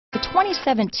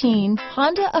2017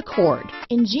 Honda Accord.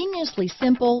 Ingeniously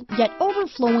simple, yet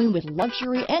overflowing with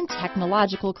luxury and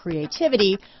technological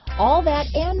creativity, all that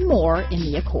and more in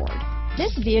the Accord.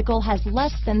 This vehicle has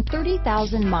less than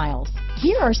 30,000 miles.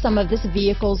 Here are some of this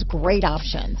vehicle's great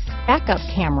options: backup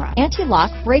camera,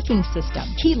 anti-lock braking system,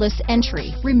 keyless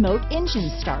entry, remote engine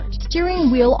start,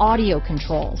 steering wheel audio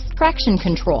controls, traction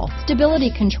control,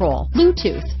 stability control,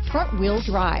 Bluetooth, front wheel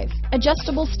drive,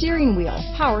 adjustable steering wheel,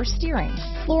 power steering,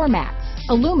 floor mats,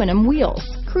 aluminum wheels,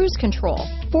 cruise control,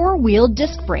 four-wheel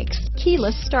disc brakes,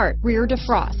 keyless start, rear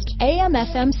defrost,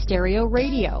 AM/FM stereo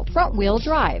radio, front wheel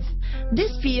drive.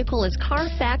 This vehicle is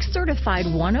CARFAX certified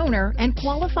one owner and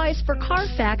qualifies for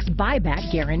CARFAX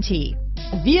buyback guarantee.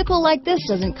 A vehicle like this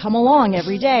doesn't come along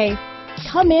every day.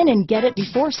 Come in and get it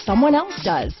before someone else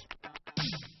does.